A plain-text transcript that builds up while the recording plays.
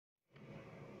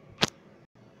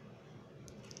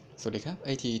สวัสดีครับ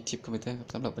IT ทิปคอมพิวเตอร์ครับ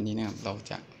สำหรับวันนี้นะครับเรา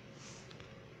จะ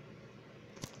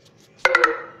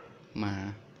มา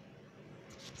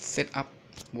เซตอัพ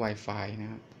Wi-Fi นะ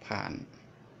ครับผ่าน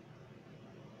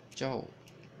เจ้า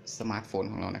สมาร์ทโฟน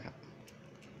ของเรานะครับ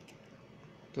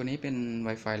ตัวนี้เป็น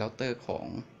Wi-Fi เราเตอร์ของ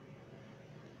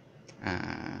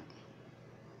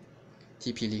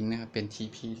TP-LINK นะครับเป็น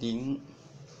TP-LINK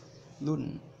รุ่น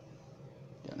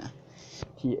เดี๋ยวนะ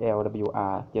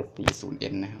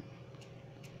TL-WR740N นะครับ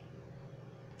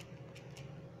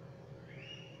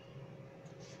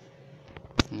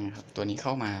นะครับตัวนี้เข้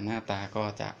ามาหน้าตาก็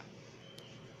จะ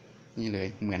นี่เลย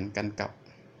เหมือนกันกั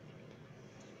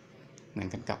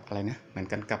บอะไรนะเหมือน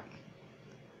กันกั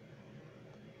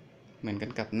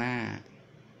บหน้า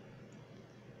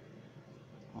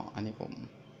อันนี้ผม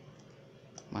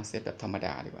มาเซตแบบธรรมด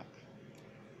าดีกว่า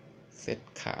เซต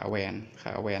ขาแว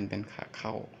นเป็นขาเข้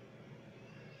า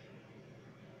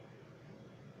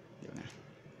เดี๋ยวนะ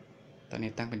ตอนนี้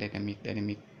ตั้งเป็นไดนา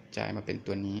มิกจ่ายมาเป็น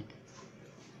ตัวนี้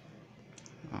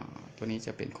ตัวนี้จ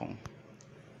ะเป็นขอ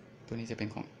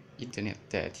งอินเทอร์เน็ต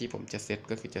แต่ที่ผมจะเซต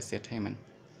ก็คือจะเซตให้มัน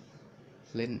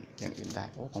เล่นอย่างอื่นได้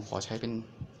ผมขอใช้เป็น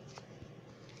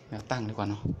แนวตั้งดีกว่า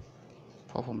เนาะเ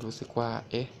พราะผมรู้สึกว่า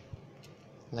อ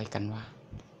ะไรกันวะ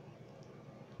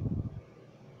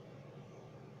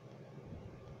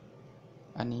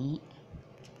อันนี้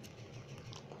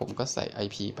ผมก็ใส่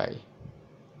IP ไป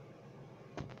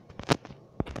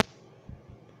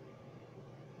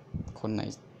คนไหน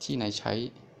ที่ไหนใช้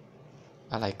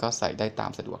อะไรก็ใส่ได้ตา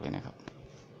มสะดวกเลยนะครับ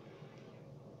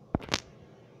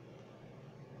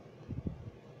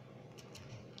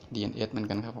DNS เหมือน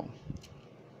กันครับผม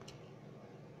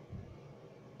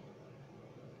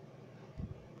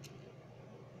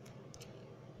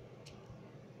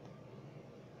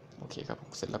โอเคครับ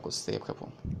เสร็จแล้วกดเซฟครับผ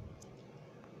ม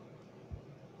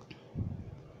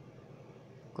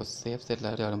กดเซฟเสร็จแล้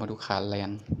วเดี๋ยวเรามาดูขาแล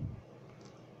น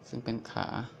ซึ่งเป็นขา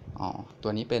ตั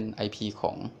วนี้เป็น IP ข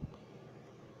อง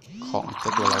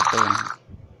ตัวเราเตอร์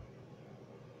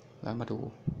แล้วมาดู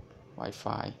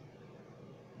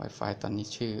Wi-Fi ตอนนี้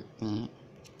ชื่อนี้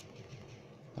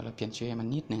เราเปลี่ยนชื่อให้มัน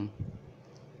นิดนึง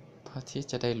เพื่อที่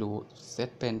จะได้รู้เซต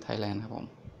เป็น Thailand ครับผม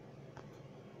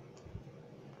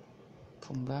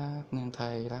รักเมืองไ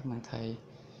ทย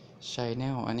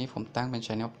Channel อันนี้ผมตั้งเป็น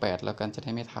Channel 8แล้วกันจะไ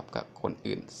ด้ไม่ทับกับคน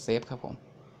อื่นเซฟครับผม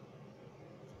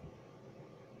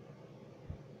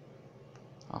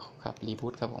ครับรีบู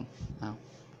ตครับผม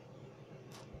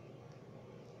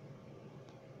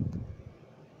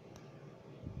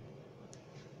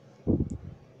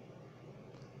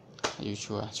อยู่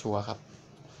ชัวร์ครับ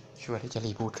ชัวร์ที่จะ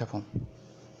รีบูตครับผม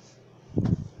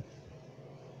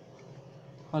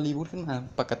พอรีบูตขึ้นมา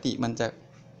ปกติมันจะ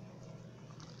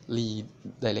รี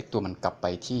ไดเรกตัวมันกลับไป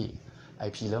ที่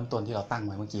IP เริ่มต้นที่เราตั้งไ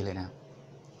ว้เมื่อกี้เลยนะ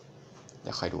เ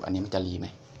ดี๋ยวคอยดูอันนี้มันจะรีไหม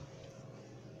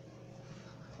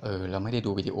เราไม่ได้ดู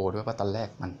วิดีโอด้วยว่าตอนแรก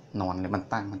มันนอนหรือมัน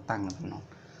ตั้งแล้วมันนอน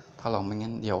ถ้าเราไม่งั้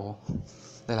นเดี๋ยว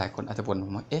หลายๆคนอาจจะบ่นผ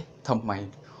มว่าทำไม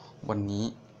วันนี้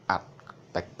อัด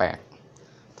แปลก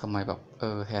ๆทำไมแบบ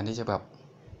แทนที่จะแบบ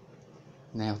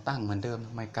แนวตั้งเหมือนเดิมท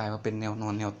ำไมกลายมาเป็นแนวนอ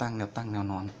นแนวตั้งแนว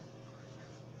นอน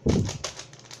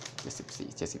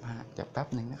74 75เดี๋ยวแป๊บ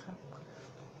หนึ่งนะครับ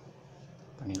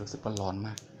ตอนนี้รู้สึกว่าร้อนม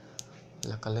ากแ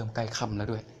ล้วก็เริ่มใกล้ค่ำแล้ว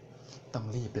ด้วยต้อง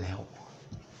รีบแล้ว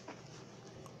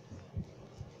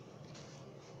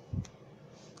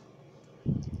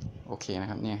โอเคนะ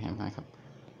ครับเนี่ยเห็นไหมครับ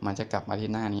มันจะกลับมาที่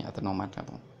หน้านี้อัตโนมัติครับ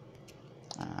ผม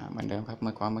เหมือนเดิมครับเ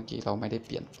มื่อกี้เราไม่ได้เป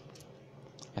ลี่ยน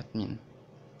แอดมิน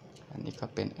อันนี้ก็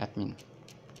เป็นแอดมิน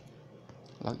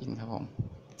ล็อกอินครับผม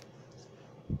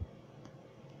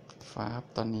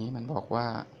ตอนนี้มันบอกว่า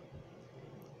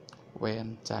เวน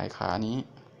จ่ายขานี้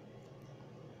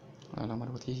แล้วเรามา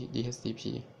ดูที่ DHCP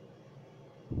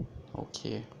โอเค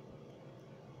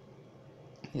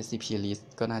DHCP list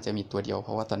ก็น่าจะมีตัวเดียวเพ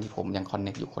ราะว่าตอนนี้ผมยังคอนเน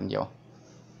คอยู่คนเดียว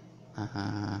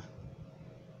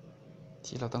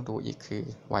ที่เราต้องดูอีกคือ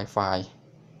Wi-Fi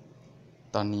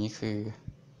ตอนนี้คือ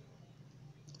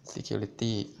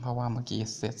Security เพราะว่าเมื่อกี้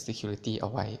Set Security เอา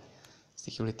ไว้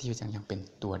Security ยังเป็น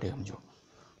ตัวเดิมอยู่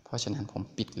เพราะฉะนั้นผม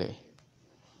ปิดเลย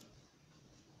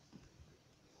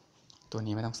ตัว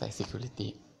นี้ไม่ต้องใส่ Security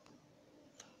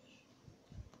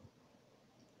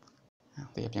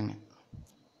เซฟยังเนี่ย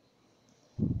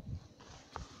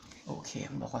โอเค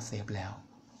มันบอกว่าเซฟแล้ว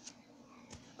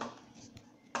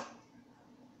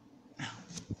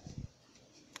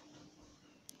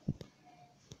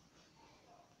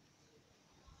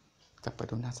กลับไป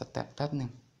ดูหน้าสแตทแป๊บหนึ่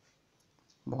ง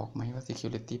บอกไหมว่า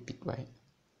Security ปิดไว้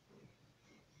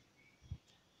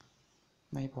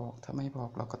ไม่บอกถ้าไม่บอก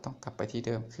เราก็ต้องกลับไปที่เ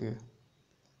ดิมคือ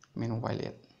เมนู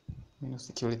Wireless เมนู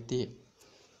Security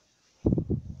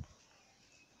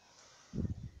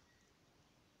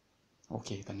เค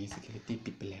ตอนนี้ security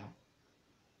ปิดไปแล้ว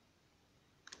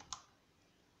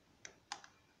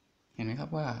เห็นไหมครับ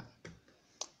ว่า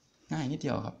ง่ายนิดเดี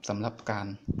ยวครับสำหรับการ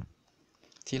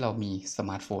ที่เรามีสม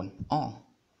าร์ทโฟน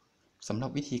สำหรั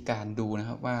บวิธีการดูนะ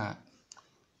ครับว่า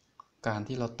การ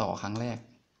ที่เราต่อครั้งแรก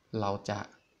เราจะ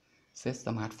เซตส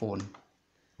มาร์ทโฟน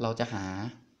เราจะหา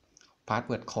พาสเ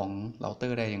วิร์ดของเราเตอ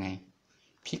ร์ได้ยังไง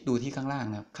คลิกดูที่ข้างล่าง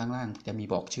นะครับข้างล่างจะมี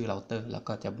บอกชื่อเราเตอร์แล้ว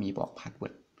ก็จะมีบอกพาสเวิ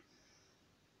ร์ด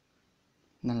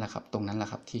นั่นแหละครับตรงนั้นแหล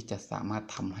ะครับที่จะสามารถ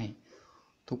ทำให้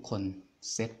ทุกคน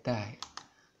เซตได้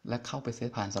และเข้าไปเซต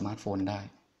ผ่านสมาร์ทโฟนได้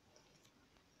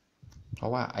เพรา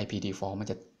ะว่า IP default มัน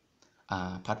จะ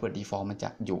password default มันจะ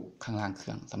อยู่ข้างล่างเค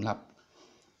รื่องสำหรับ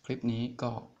คลิปนี้ก็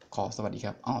ขอสวัสดีค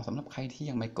รับสำหรับใครที่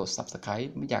ยังไม่กด subscribe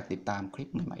ไม่อยากติดตามคลิป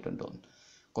ใหม่ๆโดน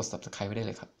ๆกด subscribe ไว้ได้เ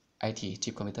ลยครับ IT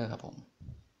Chip Computer ครับผม